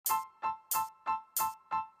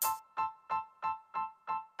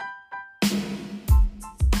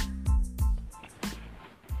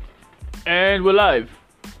And we're live.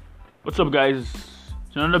 What's up, guys?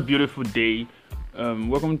 It's another beautiful day.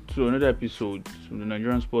 Welcome to another episode of the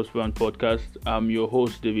Nigerian Sports Fan Podcast. I'm your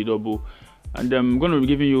host, David Obo, and I'm going to be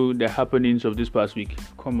giving you the happenings of this past week.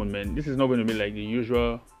 Come on, man. This is not going to be like the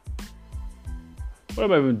usual. What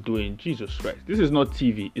am I even doing? Jesus Christ. This is not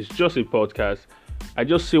TV. It's just a podcast. I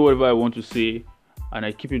just say whatever I want to say, and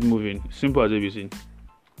I keep it moving. Simple as everything.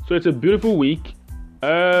 So it's a beautiful week.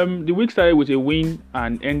 The week started with a win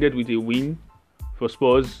and ended with a win for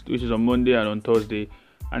Spurs, which is on Monday and on Thursday.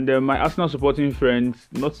 And my Arsenal supporting friends,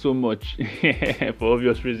 not so much for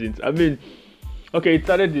obvious reasons. It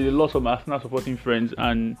started with the loss of my Arsenal supporting friends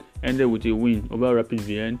and ended with a win over Rapid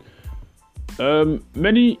Vienna.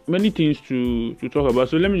 Many things to talk about.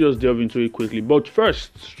 So let me just delve into it quickly. But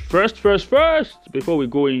first, before we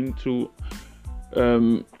go into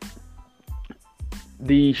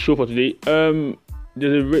the show for today,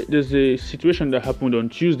 there's a situation that happened on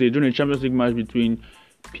Tuesday during a Champions League match between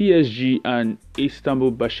PSG and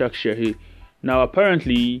Istanbul Başakşehir. Now,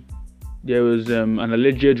 apparently, there was an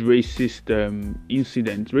alleged racist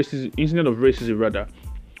incident of racism rather,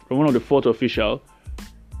 from one of the fourth official.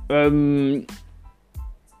 During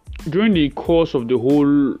the course of the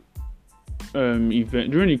whole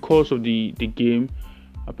event, during the course of the game,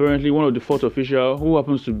 apparently one of the fourth official, who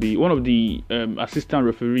happens to be one of the assistant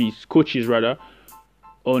referees, coaches rather,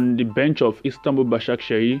 on the bench of Istanbul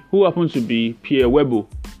Başakşehir, who happens to be Pierre Webo,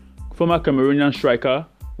 former Cameroonian striker,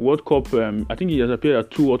 World Cup. I think he has appeared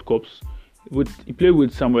at 2 World Cups. He played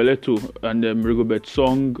with Samuel Eto'o and Rigobert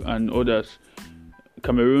Song and others.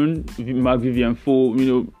 Cameroon, Marc Vivien Foe,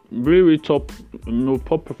 really top,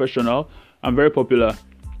 top professional and very popular.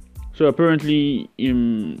 So apparently, he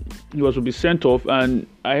was to be sent off, and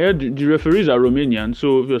I heard the referees are Romanian,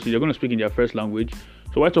 so obviously they're going to speak in their first language.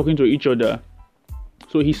 So while talking to each other,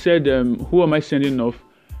 so he said, "Who am I sending off?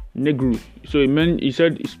 Negru." So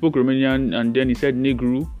he spoke Romanian, and then he said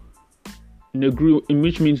Negru,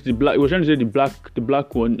 which means the black. He was trying to say the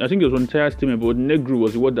black one. I think there was one entire statement, but Negru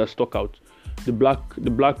was the word that stuck out. The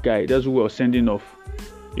black guy. That's who we were sending off.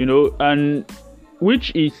 And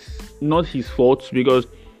which is not his fault, because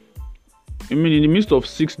in the midst of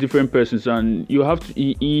 6 different persons, and you have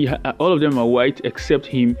to, all of them are white except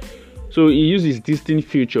him. So he used his distinct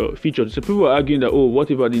feature. So people were arguing that,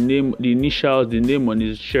 what about the name, the initials, the name on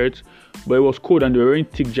his shirt? But it was cold and they were wearing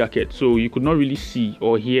thick jackets, so you could not really see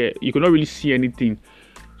or hear. You could not really see anything.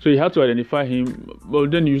 So you had to identify him.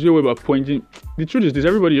 But then you say about pointing. The truth is this: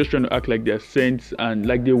 everybody just trying to act like they're saints and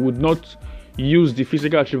like they would not use the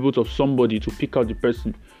physical attributes of somebody to pick out the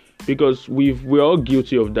person, because we're all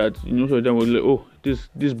guilty of that. So then we're like,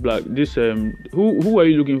 this black, who are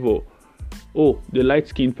you looking for? The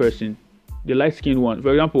light-skinned person, the light-skinned one.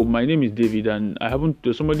 For example, my name is David, and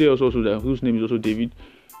there's somebody else also there whose name is also David.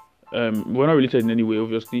 We're not related in any way,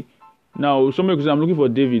 obviously. Now, somebody could say, I'm looking for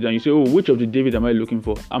David, and you say, which of the David am I looking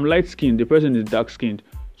for? I'm light-skinned, the person is dark-skinned.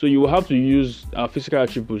 So you will have to use our physical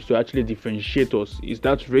attributes to actually differentiate us. Is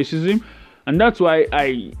that racism? And that's why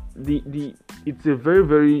it's a very,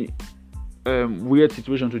 very weird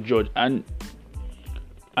situation to judge. And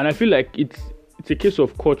I feel like it's a case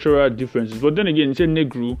of cultural differences. But then again, he said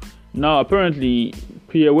Negru. Now, apparently,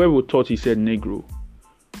 Pierre Webo thought he said Negru.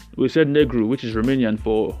 We said Negru, which is Romanian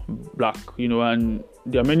for black, and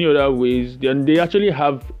there are many other ways. They actually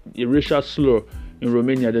have a racial slur in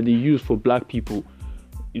Romania that they use for black people.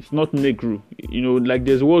 It's not Negru. Like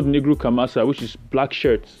there's the word Negru Kamasa, which is black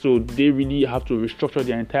shirt. So they really have to restructure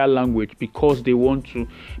their entire language because they want to.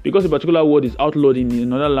 Because a particular word is outlawed in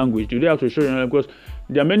another language, do they have to restructure it? Because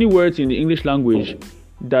there are many words in the English language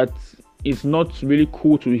that it's not really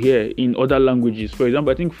cool to hear in other languages. For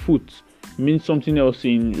example, I think foot means something else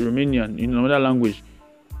in Romanian, in another language.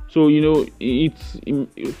 So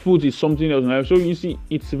food is something else. So you see,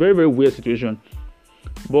 it's a very, very weird situation.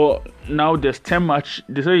 But now there's 10 match.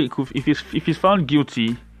 They say if he's found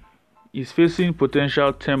guilty, he's facing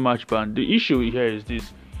potential 10-match ban. The issue here is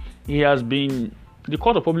this: the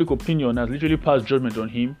court of public opinion has literally passed judgment on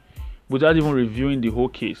him without even reviewing the whole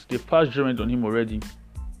case. They've passed judgment on him already.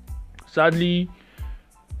 Sadly,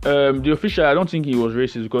 the official, I don't think he was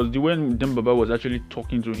racist, because when Dembaba was actually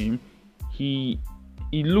talking to him, he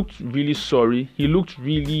looked really sorry. He looked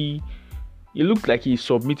like he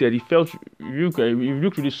submitted. He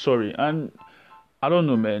looked really sorry. And I don't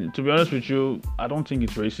know, man. To be honest with you, I don't think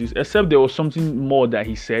it's racist. Except there was something more that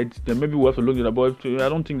he said. Then maybe we'll have to look at it. But I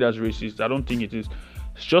don't think that's racist. I don't think it is.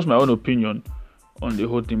 It's just my own opinion on the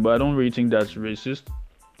whole thing. But I don't really think that's racist.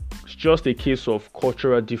 It's just a case of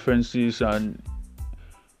cultural differences and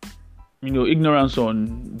ignorance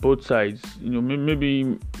on both sides.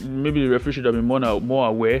 Maybe the referee should have been more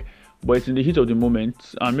aware. but it's in the heat of the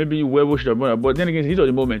moment, and maybe Werewolf should have done that. But then again, it's the heat of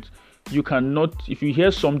the moment. You cannot, if you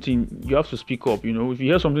hear something, you have to speak up. If you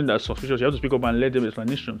hear something that's suspicious, you have to speak up and let them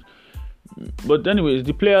explanations. But anyways,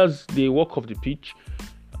 the players, they walk off the pitch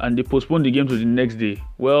and they postpone the game to the next day.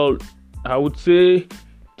 Well, I would say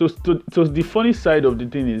the funny side of the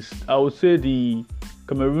thing is, I would say the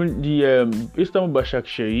Cameroon, the Istanbul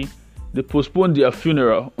Başakşehir, they postponed their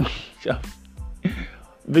funeral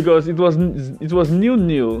because it was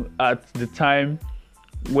 0-0 at the time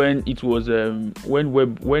when it was the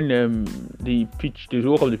pitch, the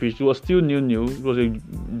walk of the pitch, it was still 0-0. It was a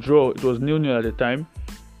draw. It was 0-0 at the time.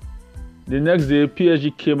 The next day,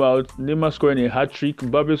 PSG came out, Neymar scoring a hat-trick,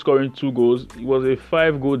 Mbappe scoring 2 goals. It was a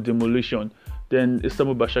 5-goal demolition. Then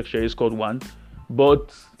Istanbul Başakşehir scored 1.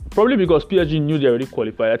 But probably because PSG knew they already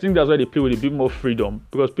qualified. I think that's why they play with a bit more freedom.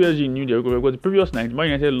 Because PSG knew they were qualified. Because the previous night, Man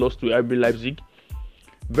United lost to RB Leipzig.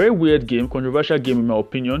 Very weird game, controversial game in my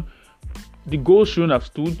opinion. The goal shouldn't have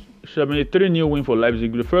stood. It should have been a 3-0 win for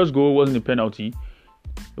Leipzig. The first goal wasn't a penalty.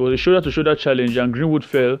 It was a shoulder-to-shoulder challenge and Greenwood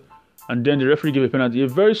fell. And then the referee gave a penalty, a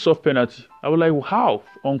very soft penalty. I was like, how?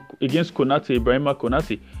 Against Konate, Ibrahima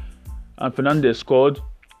Konate. And Fernandes scored.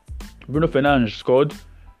 Bruno Fernandes scored.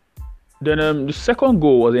 Then the second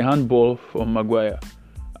goal was a handball from Maguire.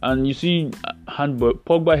 And you see, handball,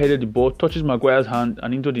 Pogba headed the ball, touches Maguire's hand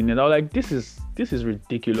and into the net. I was like, this is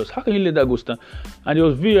ridiculous. How can you let that go stand? And it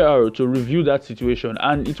was VAR to review that situation.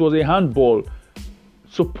 And it was a handball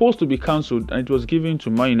supposed to be cancelled, and it was given to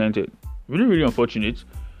Man United. Really, really unfortunate.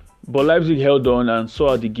 But Leipzig held on and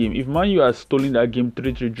saw out the game. If Man U had stolen that game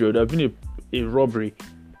 3-3 draw, it would have been a robbery.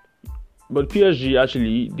 But PSG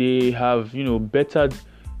actually, they have, bettered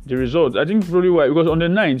the result. I think probably why, because on the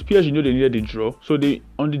 9th, PSG knew they needed the draw. So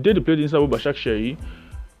on the day they played in Istanbul Başakşehir,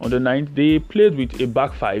 on the 9th, they played with a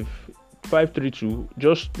back 5-3-2,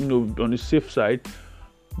 just on the safe side.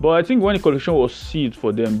 But I think when the qualification was sealed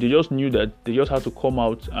for them, they just knew that they just had to come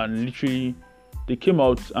out and literally, they came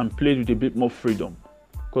out and played with a bit more freedom.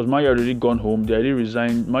 Because Man U had already gone home, they already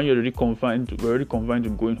resigned. Man U already confined to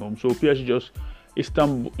going home. So PSG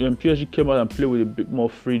came out and played with a bit more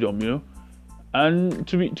freedom, And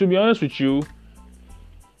to be honest with you,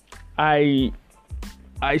 I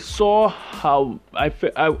saw how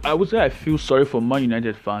I would say I feel sorry for Man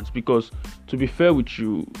United fans, because to be fair with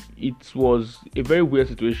you, it was a very weird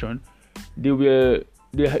situation. They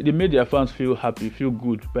made their fans feel happy, feel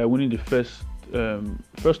good by winning the first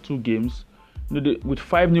 2 games. With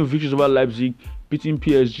 5-0 victories over Leipzig, beating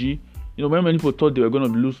PSG. When many people thought they were going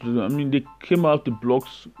to lose, they came out the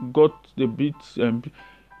blocks, beat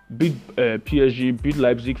PSG, beat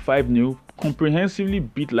Leipzig 5-0, comprehensively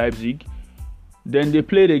beat Leipzig. Then they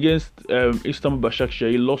played against Istanbul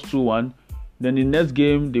Başakşehir, lost 2-1. Then the next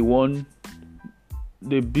game they won.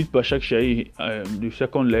 They beat Başakşehir the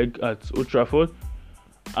second leg at Old Trafford.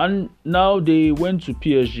 And now they went to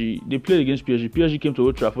PSG. They played against PSG. PSG came to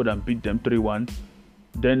Old Trafford and beat them 3-1.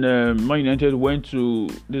 Then Man United went to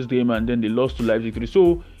this game and then they lost to Leipzig 3.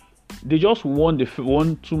 So they just won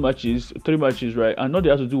 3 matches, right? And all they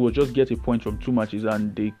had to do was just get a point from 2 matches,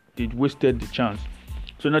 and they wasted the chance.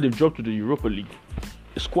 So now they've dropped to the Europa League.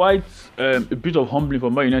 It's quite a bit of humbling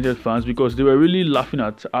for Man United fans, because they were really laughing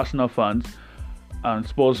at Arsenal fans and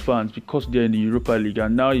Spurs fans because they're in the Europa League,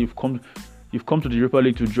 and now you've come to the Europa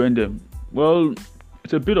League to join them. Well,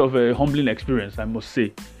 it's a bit of a humbling experience, I must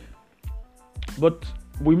say. But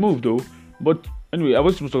we moved though. But anyway, I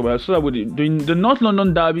was supposed to talk about it. So the North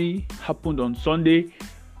London Derby happened on Sunday.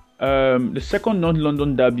 The second North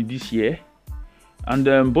London Derby this year.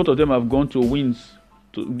 And both of them have gone to wins.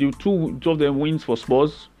 Two of them wins for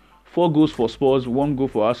Spurs. 4 goals for Spurs, 1 goal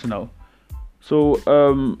for Arsenal. So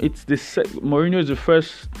Mourinho is the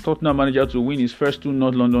first Tottenham manager to win his first 2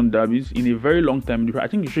 North London derbies in a very long time. I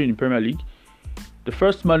think he should in the Premier League. The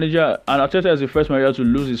first manager, and Arteta is the first manager to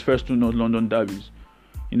lose his first 2 North London derbies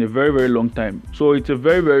in a very, very long time. So it's a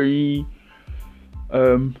very, very,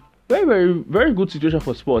 very, very, very good situation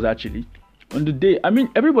for Spurs actually. On the day,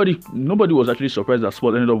 nobody was actually surprised that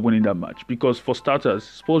Spurs ended up winning that match, because for starters,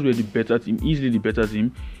 Spurs were the better team, easily the better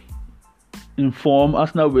team. In form,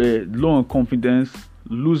 Arsenal were low on confidence,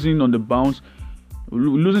 losing on the bounce.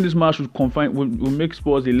 Losing this match will make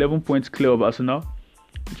Spurs 11 points clear of Arsenal.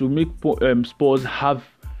 It will make Spurs have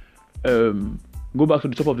go back to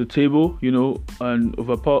the top of the table, and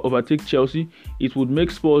overtake Chelsea. It would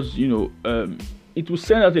make Spurs, it will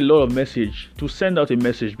send out a lot of message. To send out a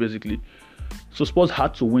message basically. So Spurs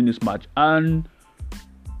had to win this match, and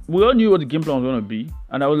we all knew what the game plan was going to be.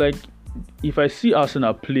 And I was like, if I see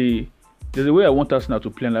Arsenal play, there's a way I want Arsenal to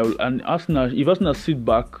play, and Arsenal, if Arsenal sit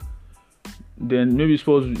back, then maybe it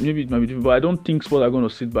might be different. But I don't think Spurs are going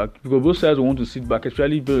to sit back because both sides want to sit back,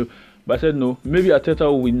 especially. But I said no. Maybe Arteta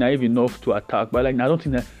will be naive enough to attack, but like I don't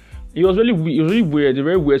think that. It was really weird, a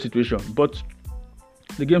very weird situation. But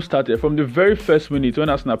the game started from the very first minute when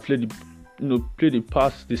Arsenal played the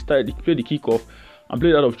pass, they played the kickoff and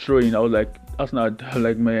played out of throwing. I was like, Arsenal,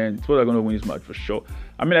 like man, Spurs are going to win this match for sure.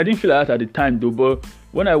 I mean, I didn't feel like that at the time though, but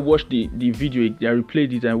when I watched the video, I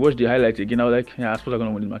replayed it and watched the highlights again, I was like, yeah, Spurs are going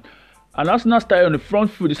to win this match. And Arsenal started on the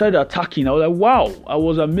front foot, decided attacking. I was like, wow, I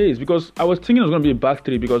was amazed because I was thinking it was going to be a back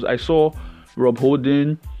three because I saw Rob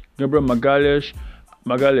Holding, Gabriel Magalhaes,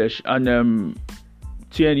 and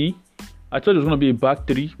Tierney. I thought it was going to be a back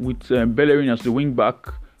three with Bellerin as the wing back,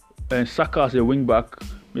 and Saka as a wing back,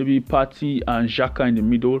 maybe Partey and Xhaka in the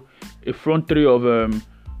middle, a front three of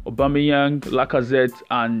Aubameyang, Lacazette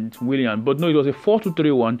and Willian. But no, it was a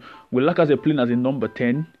 4-2-3-1 with Lacazette playing as a number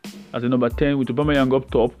 10 with Aubameyang up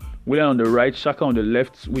top, Willian on the right, Xhaka on the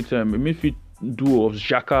left with a midfield duo of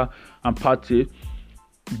Xhaka and Partey,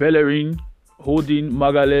 Bellerin, Holding,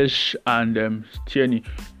 Magalhaes and Tierney.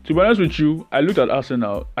 To be honest with you, I looked at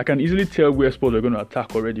Arsenal. I can easily tell where Spurs are going to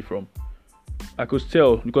attack already from. I could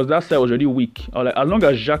tell because that side was already weak. I was like, as long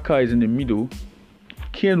as Xhaka is in the middle,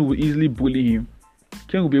 Kane will easily bully him.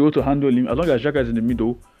 Kane will be able to handle him as long as Xhaka is in the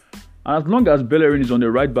middle. And as long as Bellerin is on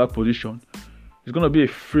the right back position, it's going to be a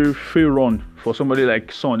free run for somebody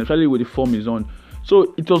like Son, especially with the form he's on.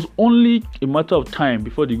 So it was only a matter of time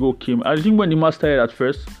before the goal came. I think when the match started at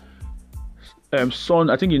first, Son,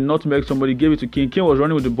 I think he nutmegged somebody, gave it to Kane. Kane was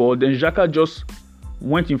running with the ball. Then Xhaka just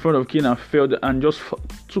went in front of Kane and failed and just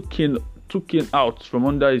took Kane out from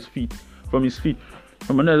under his feet, and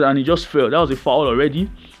he just fell. That was a foul already.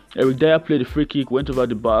 Eric Dyer played the free kick, went over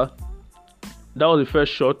the bar. That was the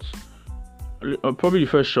first shot. Probably the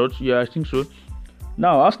first shot. Yeah, I think so.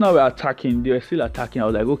 Now, Arsenal were attacking. They were still attacking. I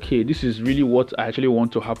was like, okay, this is really what I actually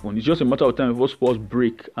want to happen. It's just a matter of time before Spurs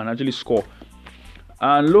break and actually score.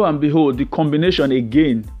 And lo and behold, the combination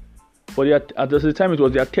again. At the time, it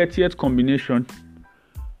was their 30th combination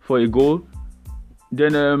for a goal.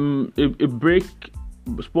 Then a break.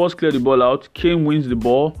 Spurs clear the ball out. Kane wins the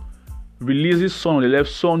ball, releases Son on the left.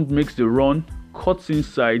 Son makes the run, cuts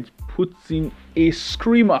inside, puts in a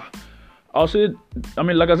screamer. I'll say,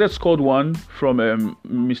 Lacazette scored one from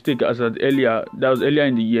mistake as earlier. That was earlier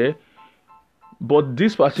in the year. But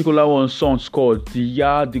this particular one, Son scored. The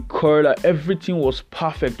yard, the curler, everything was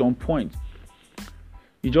perfect, on point.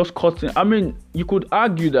 He just cut in. You could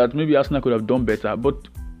argue that maybe Arsenal could have done better, but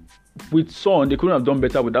with Son, they couldn't have done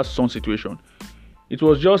better with that Son situation. It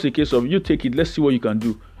was just a case of, you take it, let's see what you can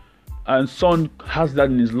do. And Son has that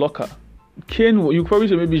in his locker. Kane, you probably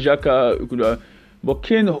say maybe Xhaka could have, but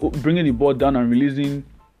Kane bringing the ball down and releasing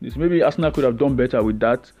this, maybe Arsenal could have done better with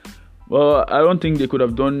that. Well, I don't think they could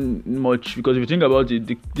have done much because if you think about it,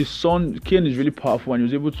 the Son, Kane is really powerful and he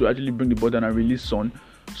was able to actually bring the ball down and release Son.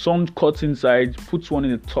 Son cuts inside, puts one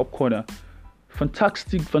in the top corner.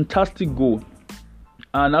 Fantastic goal.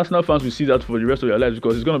 And Arsenal fans will see that for the rest of their lives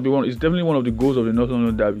because it's definitely one of the goals of the North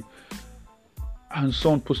London derby. And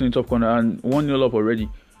Son puts in the top corner and 1-0 up already.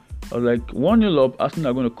 I was like, 1-0 up,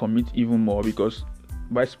 Arsenal are going to commit even more because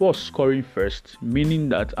by Spurs scoring first, meaning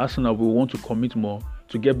that Arsenal will want to commit more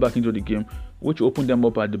to get back into the game, which will open them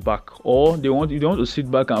up at the back. Or if they want to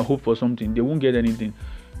sit back and hope for something, they won't get anything.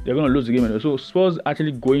 They're going to lose the game anyway. So Spurs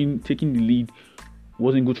actually taking the lead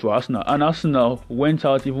wasn't good for Arsenal. And Arsenal went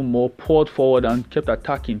out even more, poured forward and kept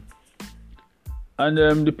attacking. And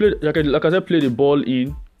like I said, played the ball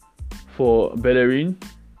in for Bellerin.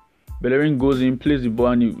 Bellerin goes in, plays the ball,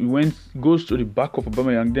 and he goes to the back of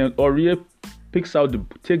Aubameyang. Then Aurier takes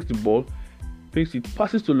the ball,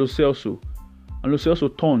 passes to Lo Celso. And Lo Celso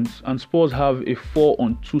turns, and Spurs have a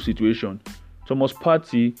 4-on-2 situation. Thomas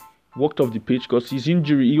Partey walked off the pitch because he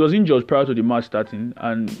was injured prior to the match starting,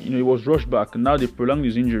 and he was rushed back. Now they prolonged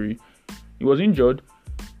his injury. He was injured.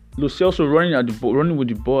 Lo Celso running with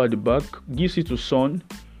the ball at the back, gives it to Son.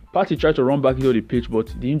 Partey tried to run back into the pitch, but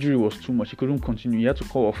the injury was too much. He couldn't continue. He had to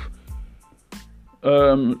call off.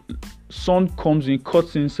 Son comes in,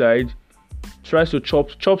 cuts inside, tries to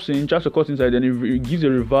chops in, tries to cut inside, then he gives a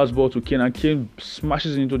reverse ball to Kane, and Kane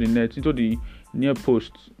smashes into the net, into the near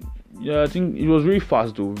post. Yeah, I think it was really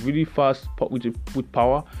fast though, really fast with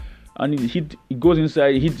power, and it goes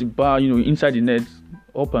inside, it hits the bar, inside the net,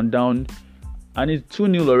 up and down, and it's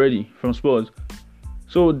 2-0 already from Spurs.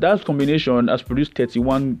 So that combination has produced their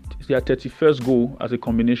 31st goal as a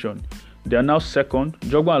combination. They are now second.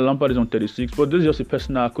 Drogba and Lampard is on 36, but this is just a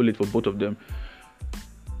personal accolade for both of them.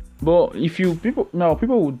 But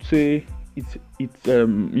people would say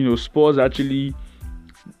it's Spurs actually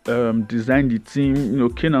design the team.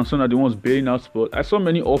 Kane and Son are the ones bailing out Spurs. I saw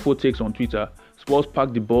many awful takes on Twitter. Spurs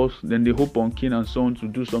pack the balls, then they hope on Kane and Son to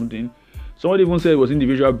do something. Somebody even said it was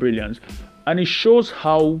individual brilliance. And it shows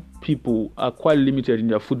how people are quite limited in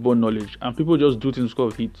their football knowledge and people just do things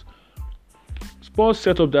because of hits. Spurs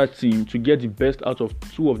set up that team to get the best out of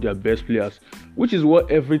two of their best players, which is what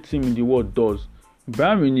every team in the world does.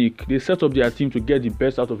 Bayern Munich, they set up their team to get the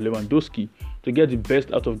best out of Lewandowski, to get the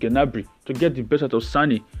best out of Gnabry, to get the best out of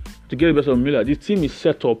Sané, to get the best out of Müller. This team is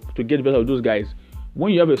set up to get the best out of those guys.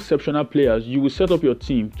 When you have exceptional players, you will set up your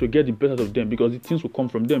team to get the best out of them because the teams will come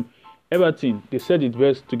from them. Everton, they said it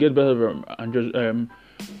best to get better from James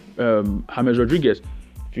Rodriguez.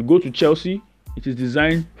 If you go to Chelsea, it is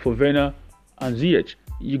designed for Werner and Ziyech.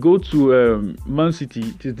 You go to Man City,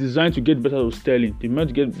 it is designed to get better out of Sterling.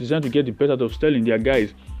 Designed to get the better out of Sterling, their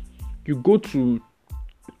guys. You go to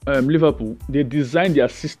Liverpool, they designed their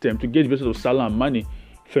system to get the better out of Salah and Mane.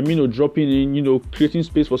 Firmino dropping in, creating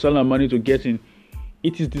space for Salah and Mane to get in.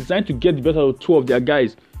 It is designed to get the better out of two of their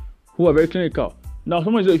guys who are very clinical. Now,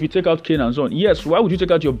 someone says if you take out Kane and Son, yes, why would you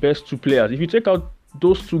take out your best two players? If you take out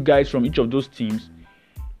those two guys from each of those teams,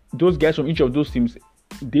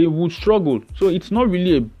 they would struggle. So it's not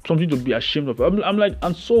really something to be ashamed of. I'm like,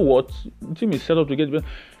 and so what? The team is set up to get better.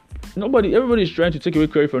 Everybody is trying to take away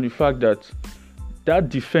credit from the fact that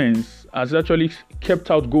defense has actually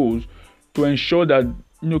kept out goals to ensure that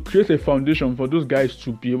create a foundation for those guys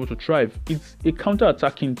to be able to thrive. It's a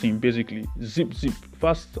counter-attacking team, basically. Zip,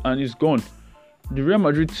 fast, and it's gone. The Real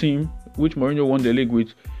Madrid team, which Mourinho won the league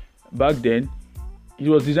with back then, it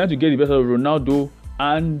was designed to get the best of Ronaldo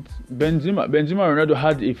and Benzema. Benzema and Ronaldo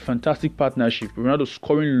had a fantastic partnership. Ronaldo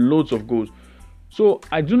scoring loads of goals. So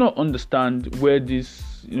I do not understand where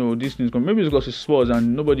this things come. Maybe it's because it's Spurs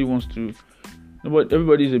and nobody wants to.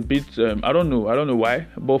 Everybody is a bit. I don't know why.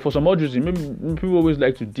 But for some odd reason, maybe people always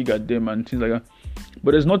like to dig at them and things like that.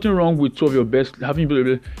 But there's nothing wrong with two of your best having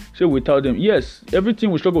people say without them. Yes, every team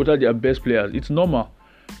will struggle without their best players. It's normal.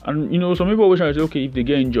 And some people always try to say, okay, if they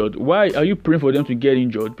get injured, why are you praying for them to get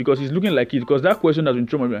injured? Because it's looking like it. Because that question has been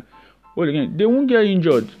thrown my. Well, again, they won't get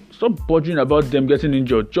injured. Stop bothering about them getting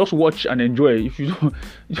injured. Just watch and enjoy. If you don't,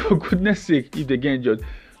 for goodness sake, if they get injured.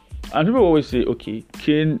 And people always say, okay,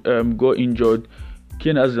 Kane got injured.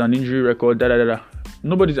 Kane has an injury record.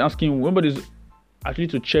 Nobody's actually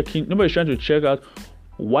to check in. Nobody's trying to check out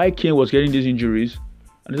why Kane was getting these injuries.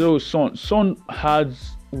 And they say, Son had,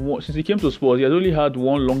 since he came to Spurs, he had only had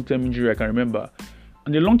one long-term injury I can remember.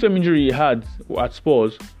 And the long-term injury he had at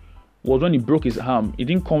Spurs was when he broke his arm. It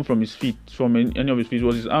didn't come from his feet, from any of his feet. It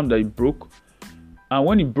was his arm that he broke. And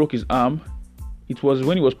when he broke his arm, it was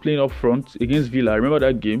when he was playing up front against Villa. I remember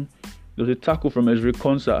that game. There was a tackle from Ezri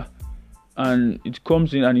Konsa. And it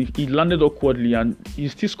comes in and he landed awkwardly and he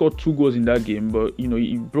still scored 2 goals in that game. But,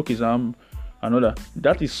 he broke his arm. Another.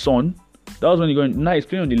 That is Son. That was when he's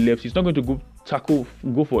playing on the left. He's not going to go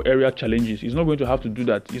for area challenges. He's not going to have to do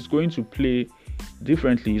that. He's going to play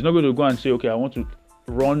differently. He's not going to go and say, okay, I want to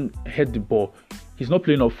head the ball. He's not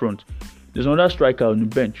playing up front. There's another striker on the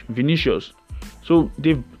bench, Vinicius. So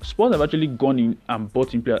Spurs have actually gone in and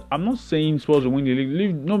bought in players. I'm not saying Spurs will win the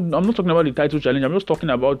league. No, I'm not talking about the title challenge. I'm just talking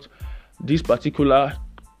about this particular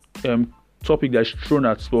topic that's thrown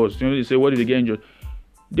at Spurs. They say, what if they get injured?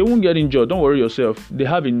 They won't get injured. Don't worry yourself. They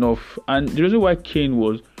have enough. And the reason why Kane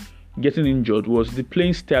was getting injured was the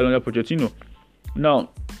playing style under Pochettino. Now,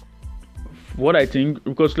 what I think,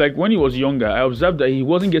 because when he was younger, I observed that he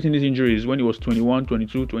wasn't getting these injuries when he was 21,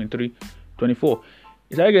 22, 23, 24.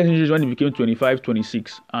 He started getting injuries when he became 25,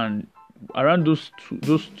 26. And around those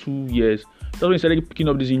two years, that's when he started picking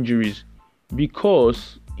up these injuries.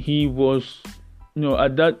 Because he was,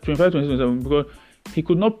 at that 25, 26, 27, because he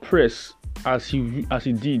could not press as he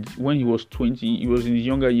did when he was 20. He was in his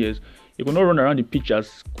younger years. He could not run around the pitch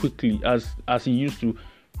as quickly as he used to.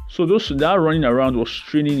 So that running around was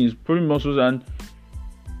straining his probably muscles, and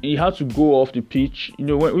he had to go off the pitch.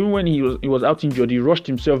 When he was out injured, he rushed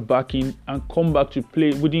himself back in and come back to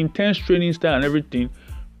play with the intense training style and everything.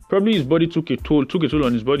 Probably his body took a toll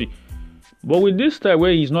on his body. But with this style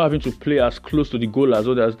where he's not having to play as close to the goal as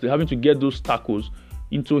others, they're having to get those tackles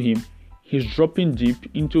into him. He's dropping deep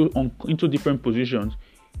into different positions,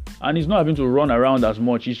 and he's not having to run around as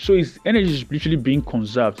much. So his energy is literally being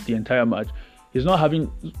conserved the entire match. And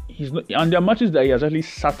there are matches that he has actually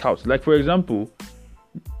sat out. Like for example,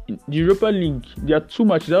 in the Europa League, there are 2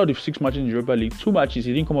 matches out of 6 matches in the Europa League. 2 matches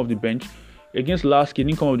he didn't come off the bench. Against Lask, he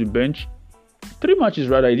didn't come off the bench. 3 matches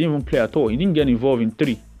rather, he didn't even play at all. He didn't get involved in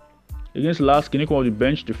 3. Against Lask, he didn't come off the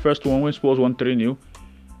bench. The first one when Spurs won 3-0.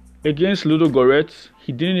 Against Ludo Goretz,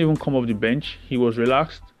 he didn't even come off the bench. He was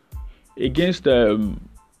relaxed. Against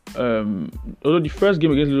Although the first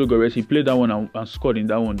game against Ludogorets, he played that one and scored in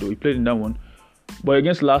that one though. He played in that one. But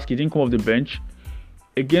against Lask, he didn't come off the bench.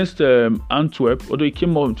 Against Antwerp, although he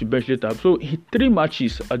came off the bench later. So 3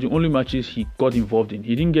 matches are the only matches he got involved in.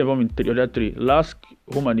 He didn't get involved in the other 3. Lask,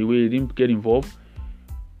 home and away, he didn't get involved.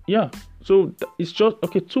 Yeah, so it's just,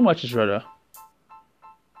 okay, 2 matches rather.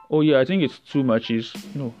 Oh yeah, I think it's 2 matches.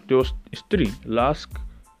 No, it's 3. Lask,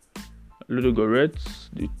 Ludogorets,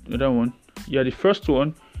 the other one. Yeah, the first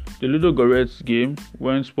one, the Ludogorets game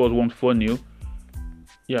when Spurs won 4-0.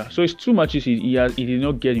 Yeah, so it's 2 matches he did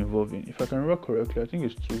not get involved in. If I can remember correctly, I think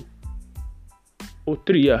it's 2. Oh,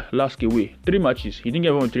 3, yeah, Lask away. 3 matches. He didn't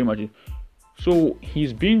get involved in 3 matches. So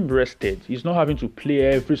he's being rested. He's not having to play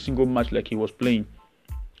every single match like he was playing.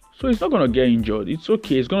 So he's not going to get injured. It's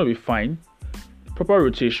okay. It's going to be fine. Proper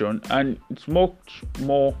rotation. And it's much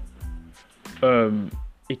more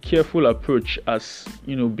a careful approach as,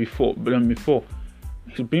 before.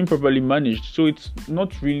 It's being properly managed, so it's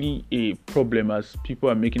not really a problem as people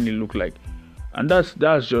are making it look like, and that's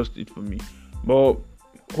just it for me. But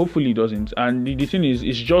hopefully it doesn't. And the thing is,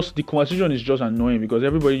 it's just the conversation is just annoying because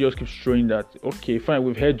everybody just keeps throwing that, okay, fine,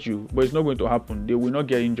 we've heard you, but it's not going to happen. They will not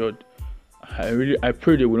get injured. I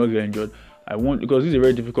pray they will not get injured. Because this is a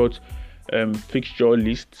very difficult fixture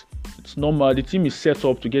list. It's normal. The team is set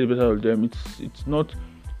up to get the better of them.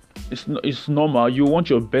 It's normal. You want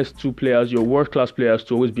your best 2 players, your world-class players,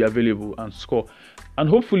 to always be available and score. And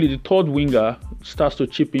hopefully the third winger starts to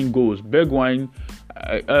chip in goals. Bergwijn,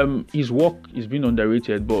 his work is being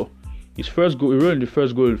underrated, but his first goal, he ran the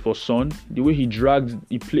first goal for Son. The way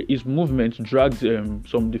his movement dragged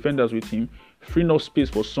some defenders with him, freeing up space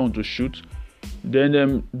for Son to shoot.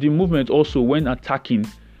 Then the movement also when attacking,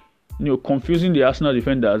 confusing the Arsenal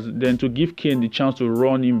defenders, then to give Kane the chance to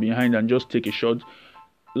run in behind and just take a shot.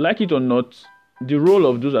 Like it or not, the role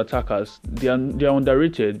of those attackers, they are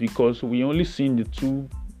underrated because we only seen the 2,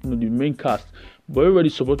 the main cast. But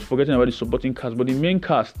everybody's forgetting about the supporting cast. But the main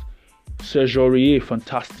cast, Serge Aurier,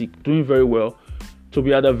 fantastic, doing very well.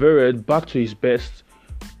 Toby Alderweireld, back to his best.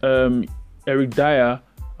 Eric Dyer,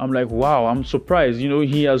 I'm like, wow, I'm surprised.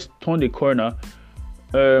 He has turned a corner.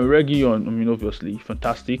 Reguilon, obviously,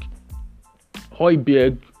 fantastic.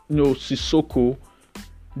 Højbjerg, Sissoko.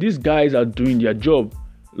 These guys are doing their job.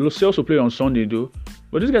 Lo Celso played on Sunday though,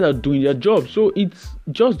 but these guys are doing their job. So it's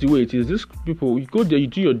just the way it is. These people, you go there, you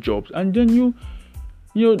do your jobs, and then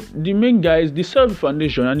the main guys, they serve the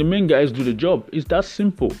foundation, and the main guys do the job. It's that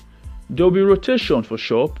simple. There'll be rotation for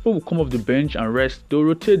sure. People will come off the bench and rest. They'll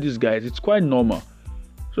rotate these guys. It's quite normal.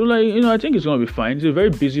 So I think it's gonna be fine. It's a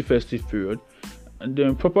very busy festive period, and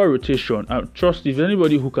then proper rotation. I trust if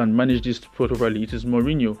anybody who can manage this properly, it is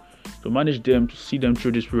Mourinho, to manage them, to see them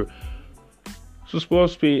through this period. So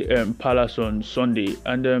Spurs play Palace on Sunday,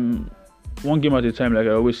 and one game at a time, like I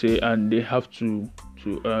always say, and they have to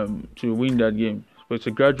win that game. But it's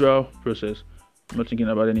a gradual process. I'm not thinking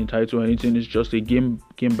about any title or anything. It's just a game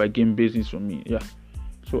by game basis for me. Yeah.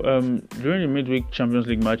 So during the midweek Champions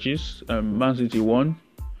League matches, Man City won.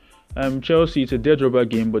 Chelsea, it's a dead rubber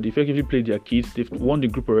game, but they effectively played their kids. They've won the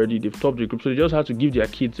group already. They've topped the group, so they just had to give their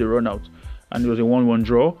kids a run out, and it was a 1-1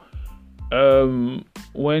 draw.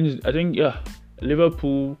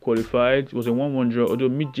 Liverpool qualified. It was a 1-1 draw, although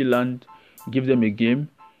Midtjylland gave them a game.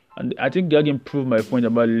 And I think that game proved my point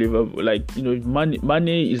about Liverpool. Mane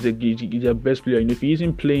is their best player. If he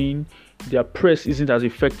isn't playing, their press isn't as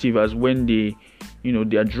effective as when they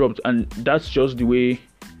are dropped. And that's just the way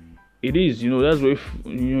it is. That's why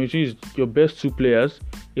it is your best 2 players.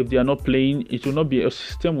 If they are not playing, a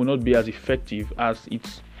system will not be as effective as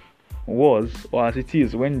it was or as it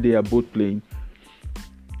is when they are both playing.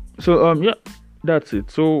 So that's it.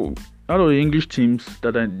 So out of the English teams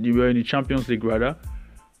that were in the Champions League,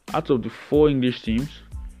 out of the 4 English teams,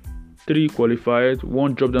 3 qualified,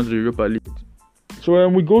 1 dropped down to the Europa League. So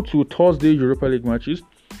we go to Thursday Europa League matches.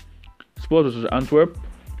 Spurs versus Antwerp.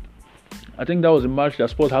 I think that was a match that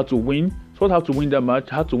Spurs had to win. Spurs had to win that match.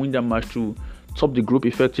 To top the group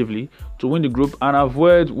effectively, to win the group and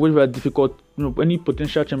avoid whatever difficult, any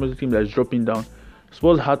potential Champions League team that is dropping down.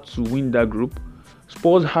 Spurs had to win that group.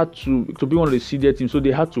 Spurs had to be one of the seeded teams, so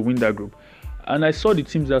they had to win that group. And I saw the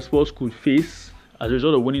teams that Spurs could face as a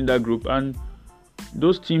result of winning that group, and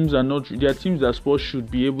those teams are teams that Spurs should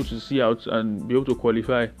be able to see out and be able to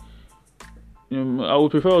qualify. I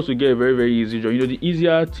would prefer also get a very, very easy draw. The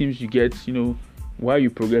easier teams you get, while you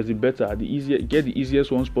progress, the better. Get the easiest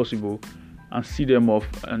ones possible and see them off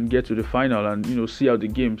and get to the final and see out the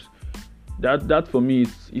games. That for me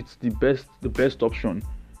it's the best option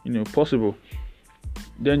possible.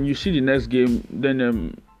 Then you see the next game.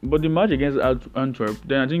 Then but the match against Antwerp,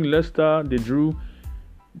 then I think Leicester, they drew.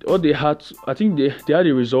 all they had, I think they had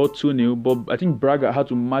a result 2-0, but I think Braga had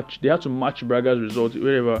to match. They had to match Braga's result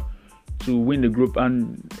wherever to win the group,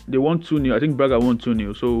 and they won 2-0. I think Braga won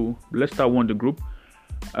 2-0. So Leicester won the group.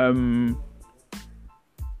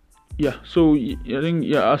 Yeah. So I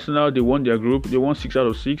think Arsenal, they won their group. They won 6 out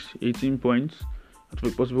of 6, 18 points. To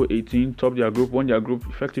be possible 18, top their group, won their group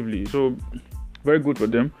effectively. So very good for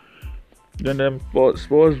them. Then for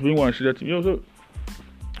Spurs being one of the team,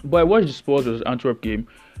 but I watched the Spurs versus Antwerp game,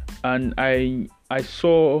 and I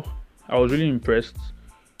was really impressed.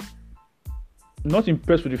 Not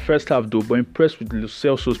impressed with the first half though, but impressed with Lo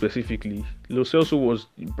Celso specifically. Lo Celso was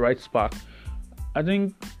a bright spark. I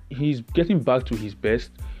think he's getting back to his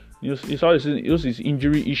best. It's always his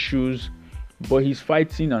injury issues, but he's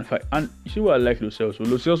fighting and fight. And you see what I like Lo Celso?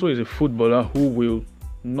 Lo Celso is a footballer who will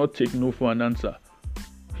not take no for an answer.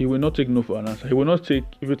 He will not take no for an answer. He will not take,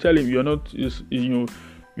 if you tell him you're not, you're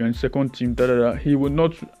in second team, he will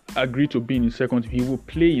not agree to be in his second team. He will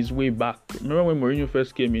play his way back. Remember when Mourinho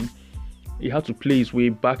first came in, he had to play his way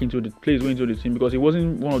back into the team because he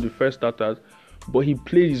wasn't one of the first starters, but he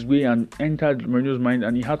played his way and entered Mourinho's mind,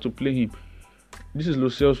 and he had to play him. This is Lo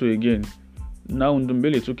Celso again. Now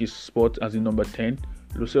Ndombele took his spot as the number 10.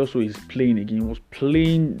 Lo Celso is playing again. He was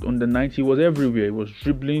playing on the 90. He was everywhere. He was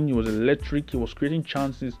dribbling. He was electric. He was creating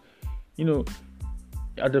chances.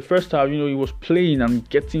 At the first half, he was playing and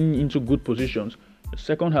getting into good positions. The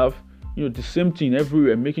second half, the same thing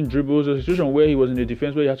everywhere, making dribbles. A situation where he was in the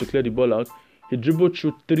defense where he had to clear the ball out. He dribbled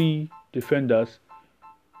through three defenders,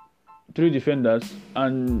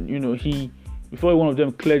 and he, before one of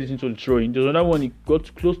them cleared it into the throw-in, there's another one, he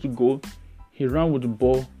got close to goal. He ran with the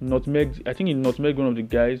ball, I think he nutmegged one of the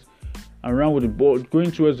guys and ran with the ball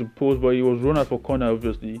going towards the post, but he was run out for corner.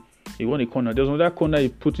 Obviously, he won a corner. There's another corner he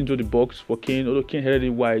put into the box for Kane, although Kane headed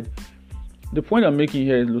it wide. The point I'm making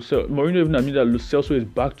here is Mourinho even admitted that Lo Celso is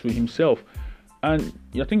back to himself, and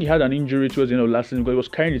I think he had an injury towards the end of last season because he was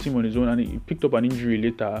carrying the team on his own, and he picked up an injury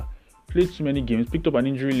later. Played too many games, picked up an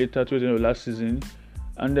injury later towards the end of last season,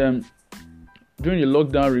 and during the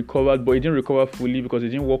lockdown recovered, but he didn't recover fully because it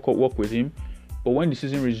didn't work with him. But when the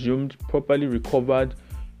season resumed, properly recovered.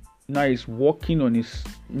 Now he's working on his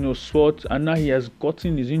spot, and now he has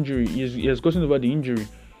gotten his injury. He has gotten over the injury.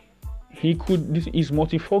 He's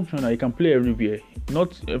multifunctional. He can play everywhere.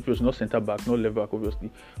 Not centre back, not left back, obviously.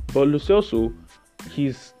 But Lo Celso,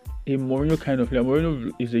 he's a Mourinho kind of player.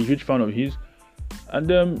 Mourinho is a huge fan of his,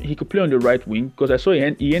 and he could play on the right wing because I saw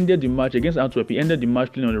he ended the match against Antwerp. He ended the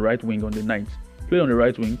match playing on the right wing on the 9th. Played on the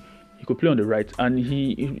right wing. He could play on the right, and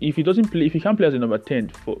if he can't play as a number 10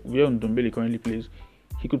 for where Ndombele currently plays,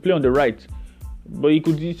 he could play on the right. But he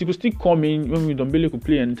could still come in when Ndombele could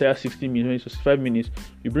play an entire 60 minutes, 65 minutes.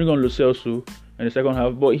 You bring on Lo Celso in the second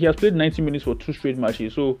half, but he has played 90 minutes for 2 straight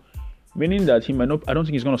matches, so meaning that he might not. I don't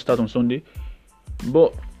think he's going to start on Sunday,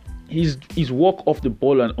 but his work off the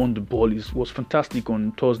ball and on the ball was fantastic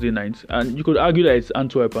on Thursday night, and you could argue that it's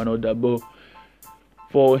Antwerp and all that, but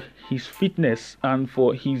for his fitness and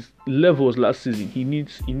for his levels last season, he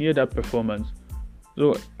needed that performance.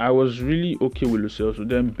 So I was really okay with Lo Celso.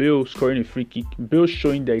 Then Bale scoring a free kick. Bale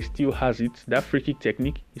showing that he still has it. That free kick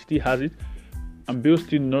technique, he still has it. And Bale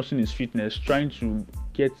still nursing his fitness, trying to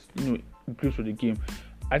get grips with the game.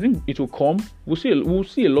 I think it will come. We'll see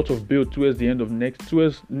a lot of Bale towards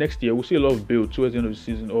next year. We'll see a lot of Bale towards the end of the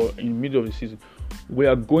season or in the middle of the season. We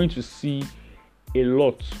are going to see a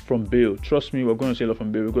lot from Bale. Trust me, we're going to see a lot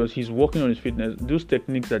from Bale because he's working on his fitness. Those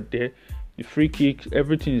techniques are there. The free kicks,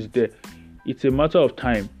 everything is there. It's a matter of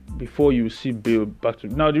time before you see Bale back to.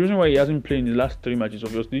 Now, the reason why he hasn't played in the last 3 matches,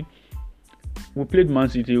 obviously, we played Man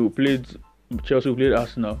City, we played Chelsea, we played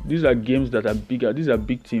Arsenal. These are games that are bigger. These are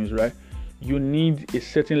big teams, right? You need a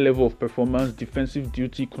certain level of performance, defensive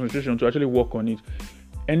duty, concentration to actually work on it.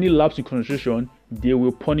 Any lapse in concentration, they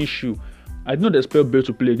will punish you. I do not expect Bale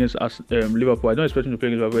to play against Liverpool. I don't expect him to play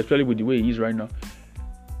against Liverpool, especially with the way he is right now.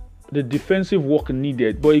 The defensive work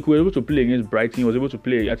needed, but he was able to play against Brighton. He was able to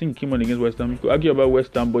play. I think he came on against West Ham. You could argue about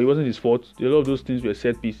West Ham, but it wasn't his fault. A lot of those things were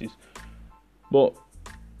set pieces. But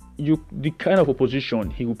the kind of opposition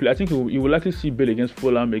he will play, I think you will likely see Bale against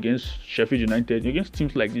Fulham, against Sheffield United, against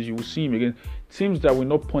teams like this. You will see him against teams that will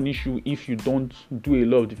not punish you if you don't do a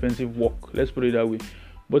lot of defensive work. Let's put it that way.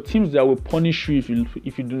 But teams that will punish you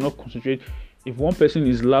if you do not concentrate. If one person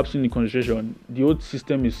is lapsing in concentration, the whole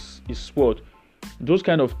system is spoiled. Those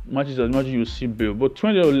kind of matches, as much as you see Bale. But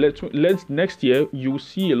next year, you will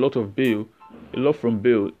see a lot of Bale, a lot from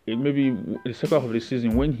Bale. Maybe the second half of the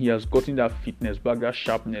season when he has gotten that fitness back, that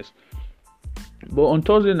sharpness. But on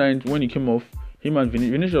Thursday night, when he came off, him and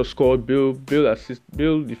Vinicius scored. Bale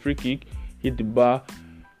the free kick, hit the bar,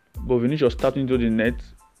 but Vinicius tapped into the net.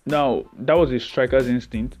 Now that was a striker's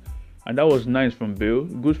instinct, and that was nice from Bale.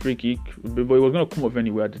 Good free kick, but he was gonna come off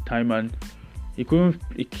anyway at the time, and he could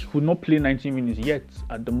not play 90 minutes yet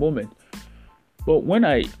at the moment. But when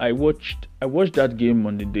I watched that game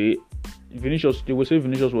on the day, Vinicius, they would say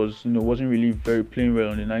Vinicius wasn't really very playing well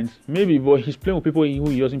on the ninth. Maybe, but he's playing with people who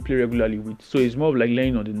he doesn't play regularly with, so it's more of like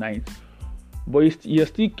laying on the ninth. But he has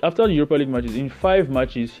still, after the Europa League matches, in 5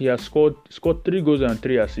 matches, he has scored 3 goals and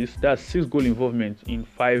 3 assists. That's 6 goal involvement in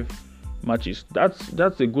 5 matches.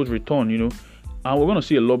 That's a good return, And we're gonna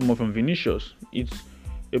see a lot more from Vinicius. It's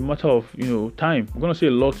a matter of time. We're gonna see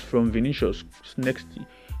a lot from Vinicius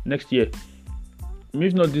next year.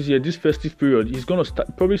 Maybe not this year, this festive period. He's gonna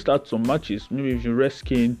probably start some matches. Maybe if you rest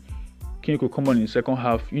Kane could come on in the second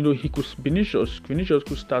half. Vinicius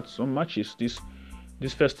could start some matches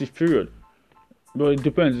this festive period. But it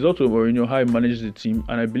depends. It's also Mourinho how he manages the team,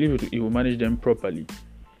 and I believe he will manage them properly.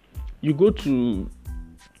 You go to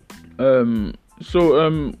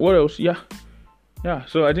what else? Yeah.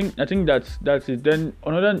 So I think that's it. Then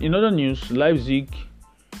in other news,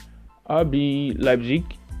 RB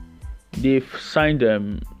Leipzig, they've signed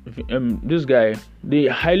this guy, the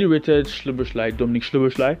highly rated Dominik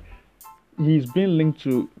Szoboszlai. He's been linked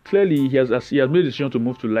to, clearly he has made a decision to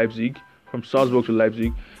move to Leipzig, from Salzburg to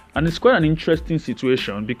Leipzig, and it's quite an interesting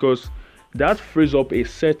situation because that frees up a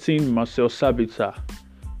certain Marcel Sabitzer,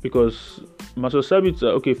 because Marcel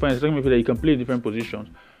Sabitzer, okay fine, it's talking about that he can play different positions,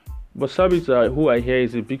 but Sabitzer, who I hear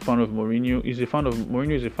is a big fan of Mourinho, is a fan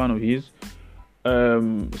of his.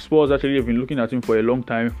 Spurs actually have been looking at him for a long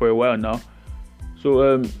time, for a while now.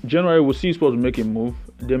 So January we'll see Spurs make a move.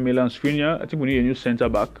 Then Milan Skriniar, I think we need a new centre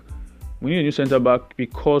back.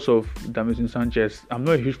 Because of Davinson Sanchez. I'm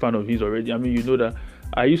not a huge fan of his already. I mean, you know that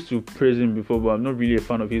I used to praise him before, but I'm not really a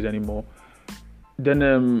fan of his anymore. Then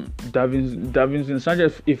Davinson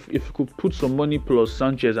Sanchez, if you could put some money plus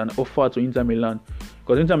Sanchez and offer to Inter Milan,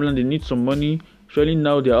 because Inter Milan, they need some money. Surely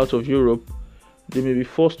now they're out of Europe, they may be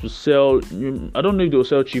forced to sell. I don't know if they'll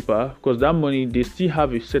sell cheaper, because that money, they still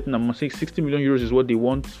have a certain amount. 60 million euros is what they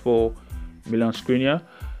want for Milan Skriniar.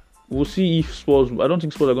 We'll see if Spurs, I don't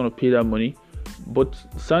think Spurs are going to pay that money, but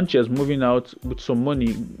Sanchez moving out with some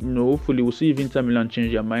money, hopefully we'll see if Inter Milan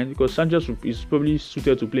change their mind, because Sanchez is probably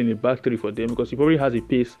suited to play in a back three for them, because he probably has a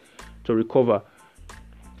pace to recover,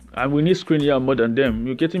 and we need Skriniar more than them.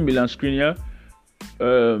 You're getting Milan Skriniar,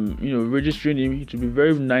 registering him to be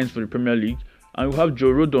very nice for the Premier League, and we have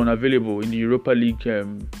Joe Rodon available in the Europa League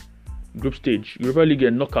group stage, Europa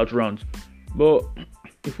League knockout round. But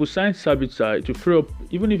if we sign Sabitzer to free up,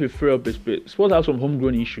 even if we free up a space, Spurs have some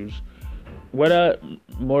homegrown issues. Whether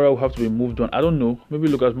Moura will have to be moved on, I don't know. Maybe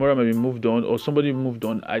Lucas Moura may be moved on, or somebody moved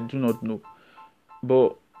on. I do not know.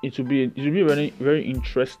 But it will be a very, very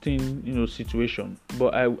interesting situation.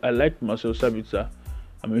 But I like Marcel Sabitzer.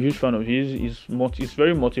 I'm a huge fan of his. He's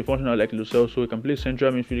very multifunctional, like Lo Celso. So he can play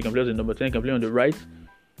central midfield. He can play as a number 10. He can play on the right.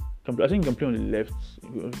 I think he can play on the left,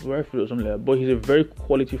 right foot or something like that. But he's a very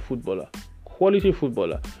quality footballer,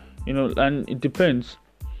 and it depends.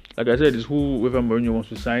 Like I said, it's whoever Mourinho wants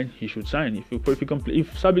to sign, he should sign. If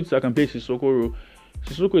Sabitzer can play Sissoko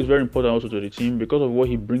is very important also to the team because of what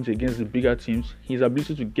he brings against the bigger teams. His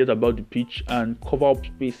ability to get about the pitch and cover up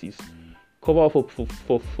spaces, cover up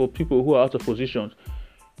for people who are out of position.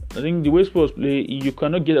 I think the way Spurs play, you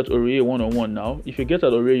cannot get at Aurier one-on-one now. If you get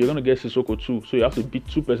at Aurier, you're going to get Sissoko too. So you have to beat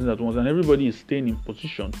 2 persons at once, and everybody is staying in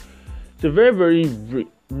position. It's a very, very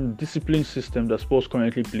disciplined system that Spurs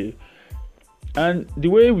currently play. And the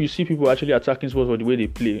way we see people actually attacking Spurs for the way they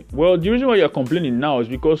play, well, the reason why you're complaining now is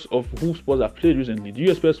because of who Spurs have played recently. Do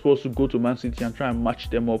you expect Spurs to go to Man City and try and match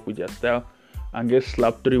them up with their style and get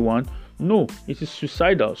slapped 3-1? No, it is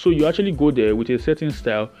suicidal. So you actually go there with a certain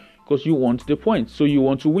style because you want the points. So you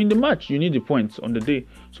want to win the match. You need the points on the day.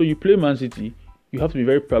 So you play Man City. You have to be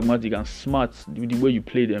very pragmatic and smart with the way you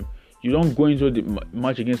play them. You don't go into the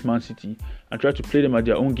match against Man City and try to play them at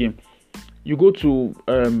their own game. You go to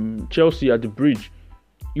Chelsea at the Bridge.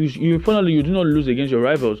 Finally you do not lose against your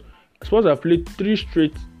rivals. Spurs have played 3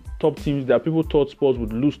 straight top teams that people thought Spurs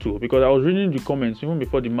would lose to, because I was reading the comments even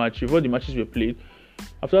before the matches were played.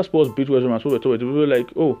 After Spurs beat West Ham and Spurs were people were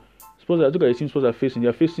like, oh, Spurs, look at the team Spurs are facing. They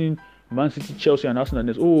are facing Man City, Chelsea, and Arsenal.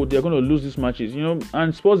 And oh, they are going to lose these matches,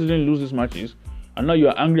 and Spurs didn't lose these matches. And now you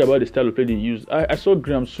are angry about the style of play they use. I saw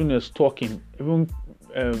Graham Souness talking, even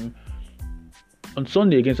on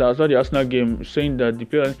Sunday against the Arsenal game, saying that the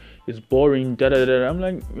player is boring, I'm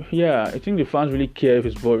like, yeah, I think the fans really care if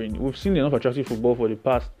it's boring. We've seen enough attractive football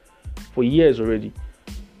for years already.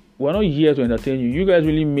 We're not here to entertain you. You guys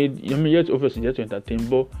really you're obviously here to entertain,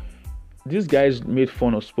 but these guys made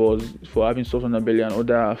fun of Spurs for having soft underbelly and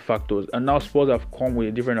other factors, and now Spurs have come with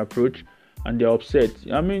a different approach, and they're upset.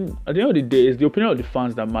 I mean, at the end of the day, it's the opinion of the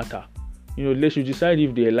fans that matter. They should decide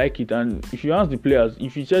if they like it, and if you ask the players,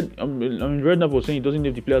 if you said, Redknapp was saying he doesn't know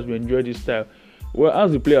if the players will enjoy this style. Well,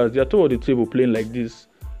 ask the players, they are top of the table playing like this,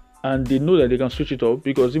 and they know that they can switch it up,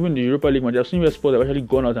 because even the Europa League match, I've seen where Spurs have actually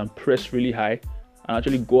gone out and pressed really high, and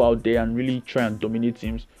actually go out there and really try and dominate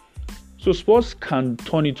teams. So Spurs can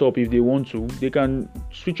turn it up if they want to. They can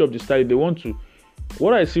switch up the style if they want to.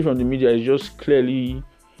 What I see from the media is just clearly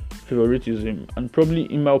favoritism, and probably,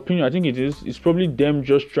 in my opinion, I think it's probably them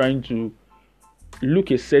just trying to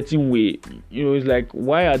look a certain way. It's like,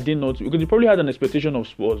 why are they not? Because they probably had an expectation of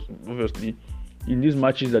Spurs, obviously, in these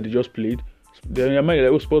matches that they just played. They might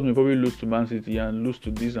like, Spurs may probably lose to Man City and lose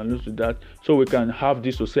to this and lose to that, so we can have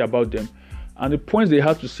this to say about them. And the points they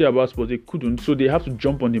had to say about Spurs, they couldn't, so they have to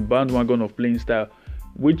jump on the bandwagon of playing style,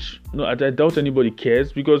 which I doubt anybody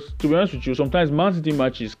cares, because, to be honest with you, sometimes Man City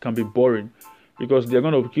matches can be boring, because they're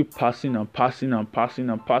going to keep passing and passing and passing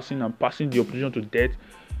and passing and passing the opposition to death.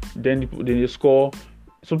 Then they score.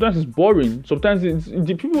 Sometimes it's boring. Sometimes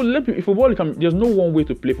football there's no one way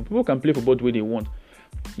to play. People can play football the way they want.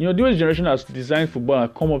 The way generation has designed football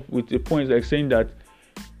and come up with the points like saying that,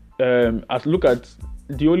 look at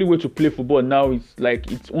the only way to play football now is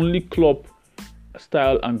like it's only Klopp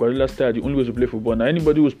style and Guardiola style, the only way to play football. Now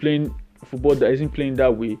anybody who's playing football that isn't playing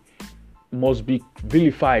that way must be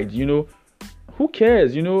vilified. Who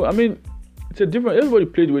cares? I mean, it's a different. Everybody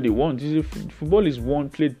play the way they want. Football is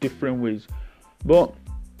played different ways. But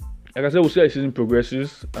like I said, we'll see as the season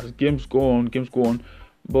progresses, as games go on.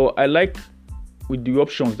 But I like with the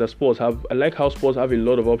options that Spurs have. I like how Spurs have a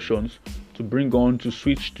lot of options to bring on, to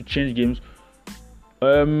switch, to change games.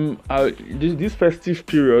 This festive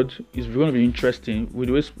period is going to be interesting.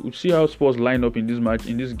 We'll see how Spurs line up in this match,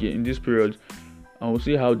 in this game, in this period, and we'll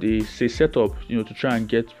see how they set up, to try and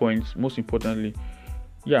get points. Most importantly,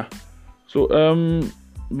 yeah. So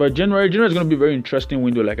but January is going to be a very interesting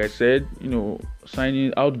window. Like I said,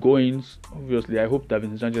 signing outgoings. Obviously, I hope that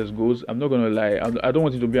Vincent Sanchez goes. I'm not going to lie. I don't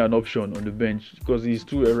want him to be an option on the bench because he's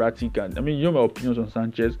too erratic. And I mean, my opinions on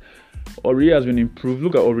Sanchez. Aurier has been improved.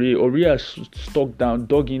 Look at Aurier. Aurier has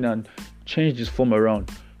dug in and changed his form around.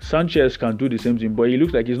 Sanchez can do the same thing, but he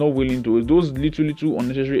looks like he's not willing to. Those little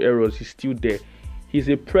unnecessary errors, he's still there. He's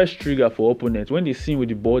a press trigger for opponents. When they see him with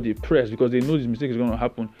the ball, they press because they know this mistake is going to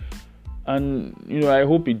happen. And I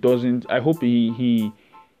hope it doesn't. I hope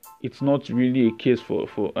it's not really a case for.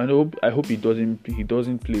 I hope he doesn't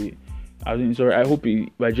play. I hope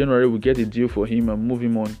by January we get a deal for him and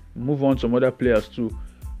move on some other players too.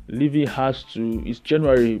 Levy has to. It's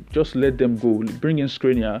January. Just let them go. Bring in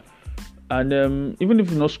Skriniar, and even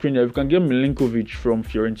if not Skriniar, if you can get Milinkovic from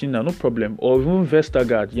Fiorentina, no problem. Or even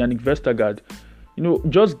Yannick Vestergaard.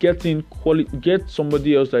 Just get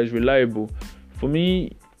somebody else that is reliable. For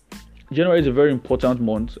me, January is a very important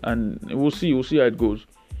month, and we'll see how it goes.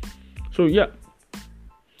 So yeah.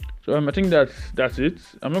 So I think that's it.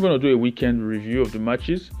 I'm not gonna do a weekend review of the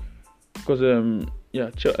matches because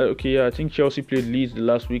I think Chelsea played Leeds the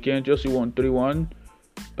last weekend. Chelsea won 3-1.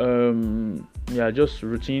 Just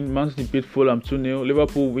routine. Man City beat Fulham 2-0.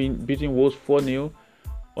 Liverpool beating Wolves 4-0.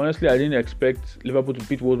 Honestly, I didn't expect Liverpool to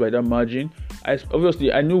beat Wolves by that margin. I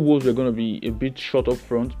knew Wolves were going to be a bit short up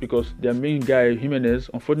front because their main guy, Jimenez,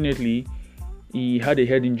 unfortunately, he had a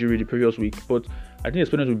head injury the previous week. But I didn't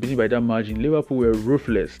expect them to be beaten by that margin. Liverpool were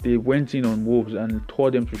ruthless. They went in on Wolves and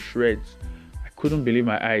tore them to shreds. I couldn't believe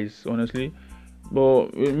my eyes, honestly.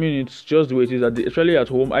 But, I mean, it's just the way it is. Especially at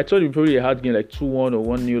home, I thought it would probably a hard game like 2-1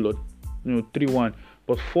 or 1-0 or 3-1.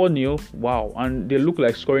 But 4-0, wow. And they look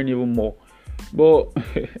like scoring even more. But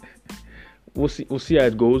we'll see how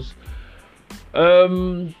it goes.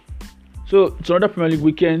 So it's another Premier League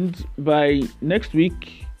weekend. By next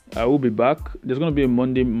week, I will be back. There's going to be a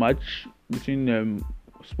Monday match between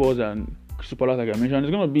Spurs and Crystal Palace, like I mentioned.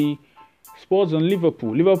 It's going to be Spurs and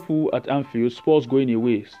Liverpool. Liverpool at Anfield. Spurs going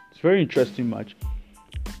away. It's a very interesting match.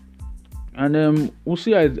 And we'll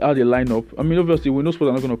see how they line up. I mean, obviously, we know Spurs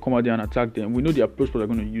are not going to come out there and attack them. We know the approach Spurs are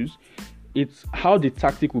going to use. It's how the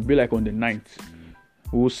tactic will be like on the 9th.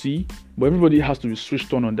 We'll see. But everybody has to be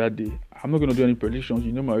switched on that day. I'm not going to do any predictions.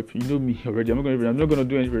 You know me already. I'm not going to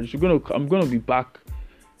do any predictions. I'm going to be back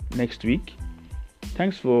next week.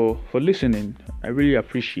 Thanks for listening. I really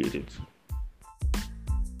appreciate it.